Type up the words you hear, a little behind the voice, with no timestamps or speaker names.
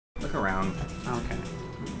look around. Okay.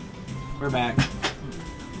 We're back.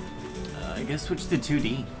 I guess switch to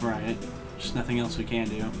 2D. Right. Just nothing else we can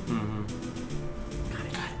do. Mm-hmm. God,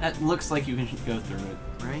 that looks like you can go through it.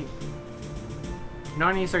 Right. You know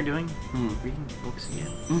what I need to start doing? Reading books again.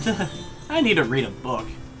 I need to read a book.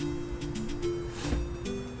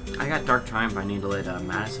 I got Dark Triumph I need to let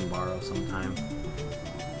Madison borrow sometime.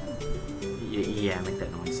 Yeah, make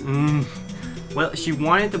that noise. Well, she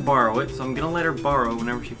wanted to borrow it, so I'm gonna let her borrow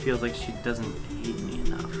whenever she feels like she doesn't hate me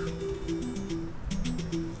enough.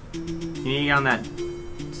 You need to get on that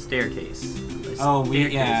staircase.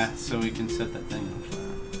 Yeah, so we can set that thing on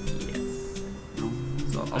fire.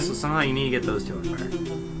 Yes. So also, somehow you need to get those two on fire.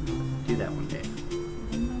 Do that one day.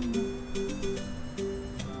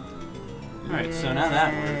 Alright, so now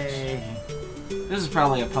that works. This is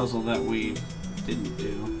probably a puzzle that we didn't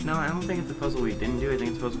do. No, I don't think it's a puzzle we didn't do. I think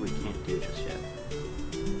it's a puzzle we can't do just yet.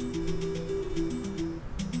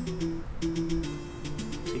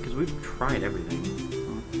 See, because we've tried everything.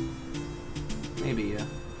 Maybe, yeah.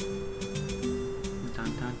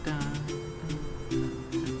 Dun, dun, dun,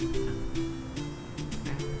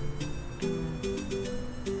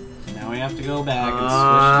 Now we have to go back and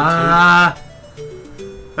switch to 2.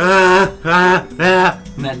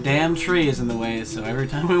 And that damn tree is in the way, so every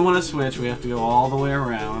time we want to switch, we have to go all the way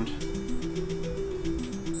around.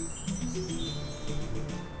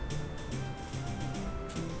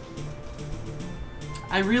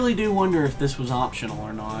 I really do wonder if this was optional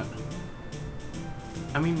or not.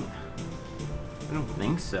 I mean, I don't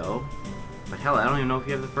think so. But hell, I don't even know if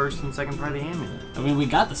you have the first and second part of the amulet. I mean, we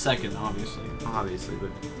got the second, obviously. Obviously,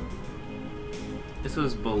 but this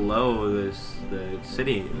was below the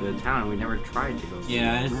city, the town. We never tried to go.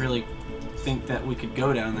 Yeah, I didn't really think that we could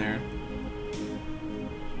go down there.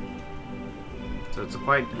 So it's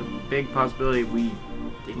quite a big possibility we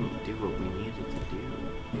didn't do what we needed to do.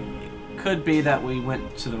 It could be that we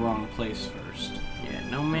went to the wrong place first. Yeah,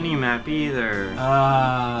 no mini-map either.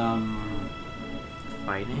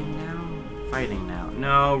 Fighting now? Fighting now.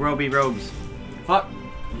 No, Roby Robes. Fuck.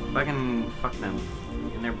 Fucking fuck them.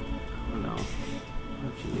 And they're... Oh no.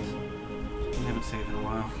 Oh jeez. We haven't saved in a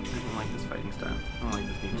while. I don't like this fighting style. I don't like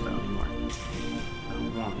this game style anymore. I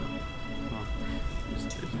don't want them. I just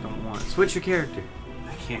don't want it. Switch your character.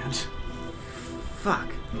 I can't. Fuck.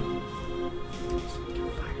 Yeah.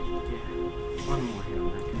 One more hit on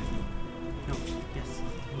that guy. No. Yes.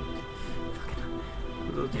 Fuck it.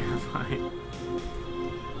 So terrifying.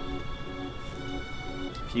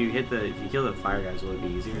 If you kill the fire guys, will it be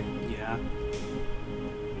easier? Yeah.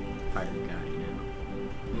 Fire guy now.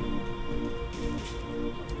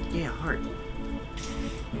 Yeah, heart.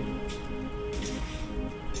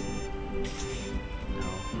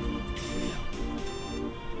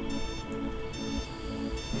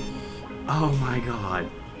 Oh my god.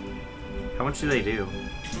 How much do they do?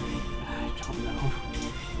 I don't know.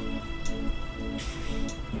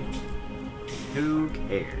 Who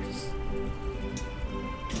cares?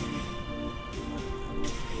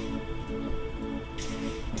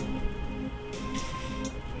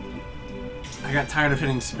 I got tired of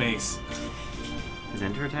hitting space. Is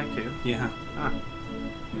enter attack too? Yeah.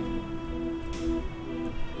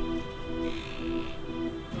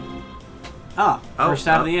 Ah. First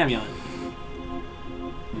out of the amulet.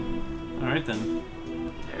 Alright then.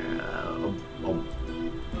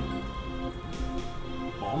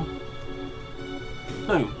 Bomb.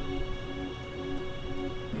 Boom.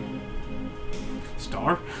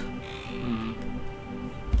 Star.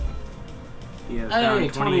 Yeah, hey,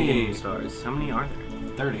 20 game stars. How many are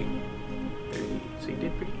there? 30. 30. So you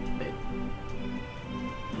did pretty good.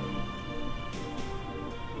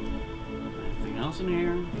 Anything else in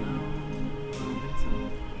here? No. I don't think so.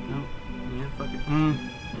 No. Yeah, fuck it.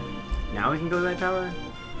 Now we can go to that tower?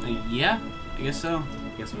 Yeah, I guess so.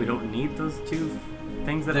 Guess we don't need those two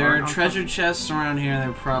things that there are treasure chests around here.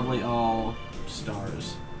 They're probably all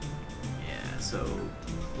stars. Yeah, so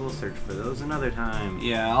we'll search for those another time.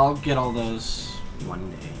 Yeah, I'll get all those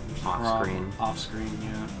one day. Off screen. Off screen,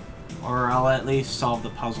 yeah. Or I'll at least solve the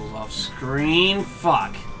puzzles off screen.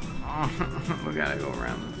 Fuck. We gotta go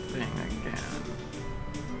around the thing again.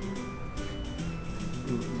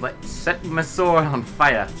 Let's set my sword on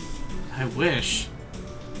fire. I wish.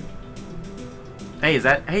 Hey,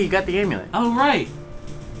 hey, you got the amulet. Oh, right.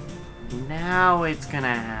 Now it's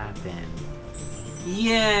gonna happen.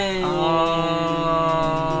 Yay.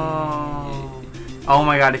 Oh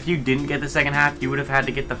my god, if you didn't get the second half, you would have had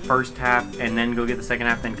to get the first half and then go get the second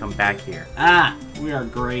half, then come back here. Ah, we are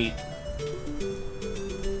great.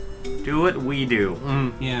 Do what we do.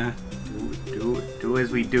 Yeah. Do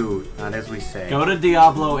as we do, not as we say. Go to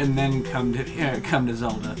Diablo and then come to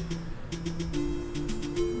Zelda.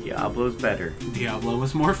 Diablo's better. Diablo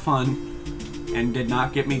was more fun and did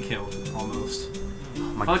not get me killed, almost. Oh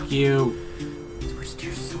my Fuck God. you. Switch to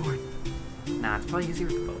your sword. Nah, it's probably easier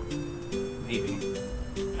with the bow. Maybe.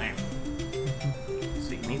 Damn.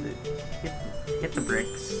 So you need to hit the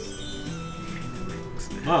bricks.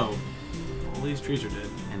 Whoa. All these trees are dead.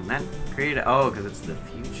 And that created... Oh, because it's the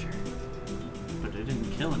future. But it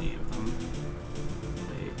didn't kill any of them.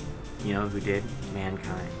 Wait. You know who did?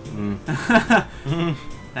 Mankind.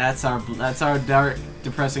 That's our dark,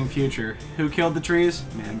 depressing future. Who killed the trees?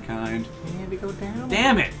 Mankind. You had to go down.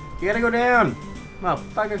 Damn it! You gotta go down.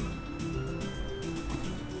 Motherfucker.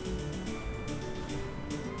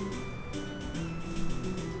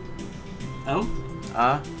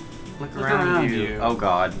 Oh? Look around you. Oh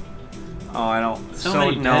God. Oh, I don't. So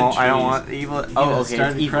many no, dead I don't trees. want evil. Oh, okay.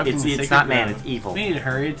 It's evil. It's not man. It's evil. We need to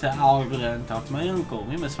hurry to Evoland and talk to my uncle.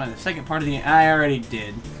 We must find the second part of the. I already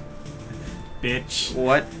did. Bitch.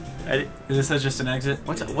 What? Is this just an exit?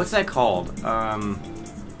 What's that called?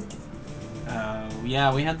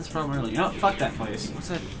 Yeah, we had this problem earlier. You know what? Fuck that place. What's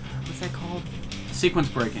that called? Sequence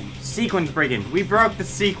breaking. Sequence breaking. We broke the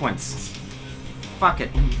sequence. Fuck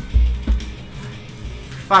it.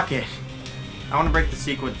 Fuck it. I want to break the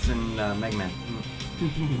sequence in Mega Man.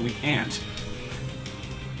 We can't.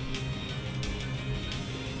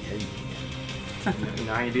 Yeah, you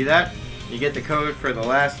know how you do that? You get the code for the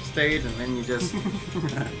last stage, and then you just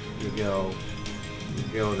you go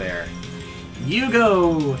there. You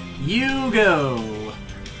go. You go.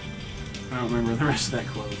 I don't remember the rest of that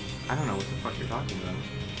quote. I don't know what the fuck you're talking about.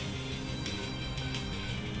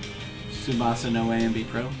 Tsubasa no way and be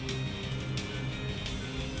pro.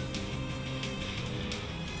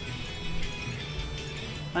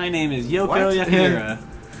 My name is Yoko What? Yakira.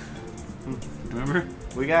 Remember?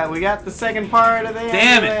 We got the second part of the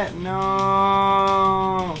Damn it! amulet.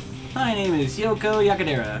 No. My name is Yoko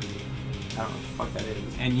Yakadera. I don't know what the fuck that is.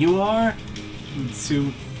 And you are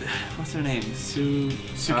what's her name?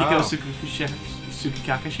 Tsukiko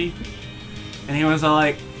Tsukikakashi? And he was all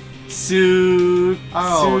like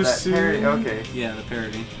that parody. Okay. Yeah, the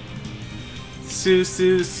parody.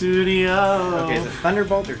 Studio. Okay, is it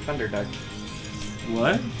Thunderbolt or Thunderduck?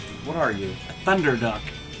 What? What are you? A Thunder Duck.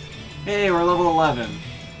 Hey, we're level 11.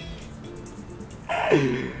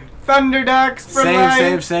 Thunderducks for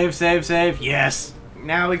life. Save. Yes.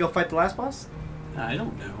 Now we go fight the last boss? I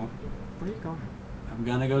don't know. Where are you going? I'm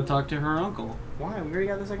gonna go talk to her uncle. Why? We already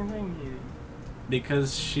got the second thing.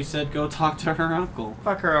 Because she said go talk to her uncle.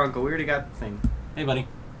 Fuck her uncle. We already got the thing. Hey, buddy.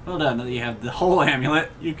 Well done. Now that you have the whole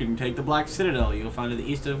amulet, you can take the Black Citadel. You'll find it to the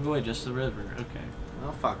east of Goy, just the river. Okay.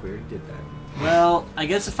 Oh fuck, we already did that. Well, I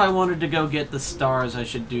guess if I wanted to go get the stars, I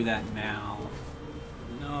should do that now.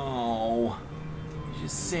 No. You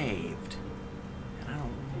just saved. And I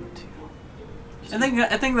don't want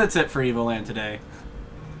to. I think that's it for Evoland today.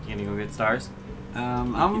 You gonna go get stars?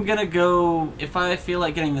 I'm gonna go. If I feel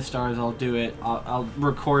like getting the stars, I'll do it. I'll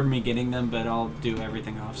record me getting them, but I'll do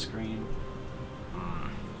everything off screen.